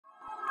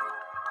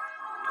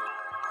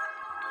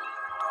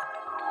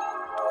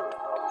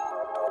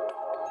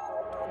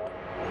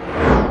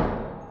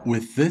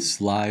With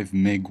this live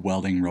MIG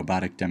welding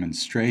robotic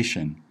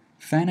demonstration,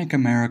 FANUC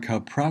America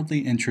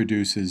proudly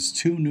introduces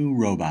two new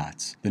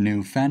robots, the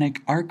new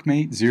FANUC ARC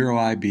Mate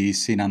 0IB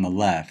seen on the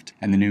left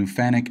and the new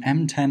FANUC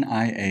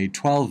M-10iA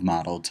 12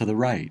 model to the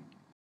right.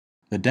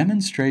 The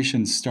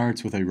demonstration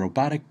starts with a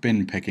robotic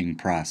bin picking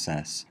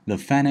process. The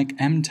FANUC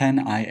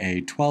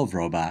M-10iA 12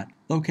 robot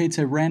locates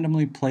a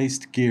randomly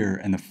placed gear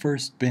in the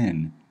first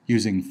bin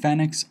using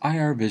FANUC's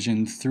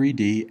iRVision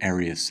 3D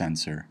area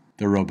sensor.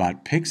 The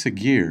robot picks a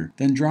gear,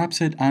 then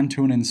drops it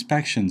onto an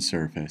inspection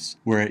surface,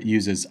 where it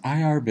uses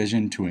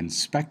iRVision to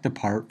inspect the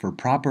part for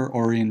proper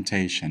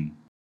orientation.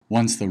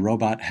 Once the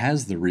robot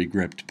has the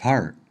regripped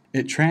part,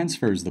 it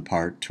transfers the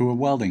part to a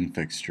welding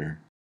fixture.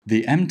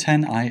 The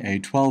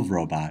M-10iA 12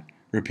 robot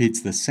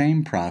repeats the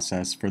same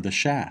process for the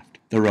shaft.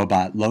 The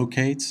robot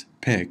locates,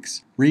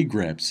 picks,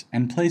 regrips,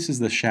 and places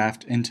the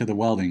shaft into the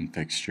welding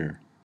fixture.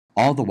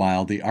 All the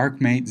while, the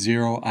ARC Mate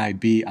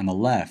 0IB on the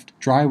left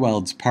dry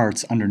welds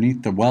parts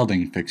underneath the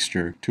welding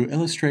fixture to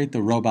illustrate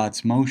the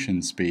robot's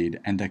motion speed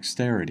and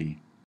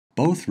dexterity.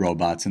 Both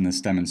robots in this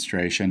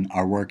demonstration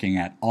are working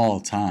at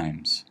all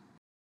times.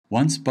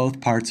 Once both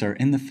parts are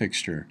in the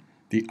fixture,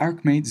 the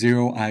ARC Mate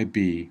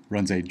 0IB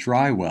runs a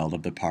dry weld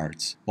of the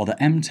parts, while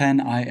the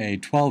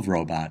M-10iA 12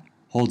 robot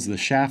holds the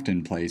shaft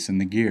in place in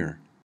the gear.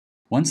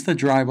 Once the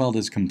dry weld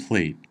is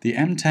complete, the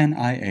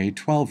M-10iA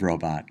 12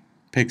 robot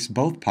picks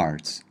both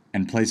parts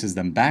and places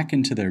them back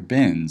into their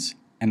bins,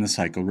 and the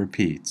cycle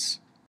repeats.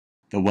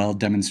 The weld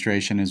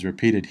demonstration is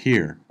repeated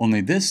here,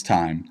 only this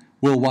time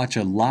we'll watch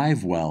a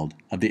live weld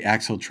of the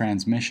axle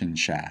transmission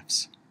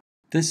shafts.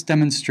 This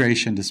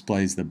demonstration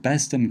displays the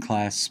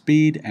best-in-class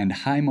speed and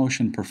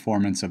high-motion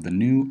performance of the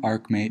new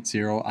ARC Mate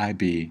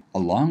 0IB,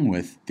 along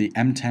with the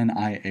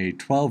M-10iA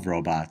 12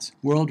 robot's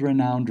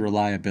world-renowned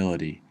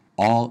reliability,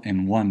 all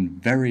in one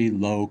very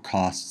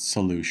low-cost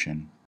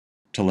solution.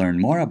 To learn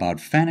more about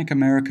FANUC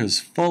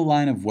America's full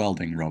line of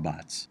welding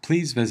robots,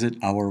 please visit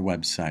our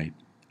website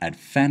at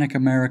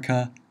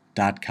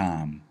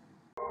fanucamerica.com.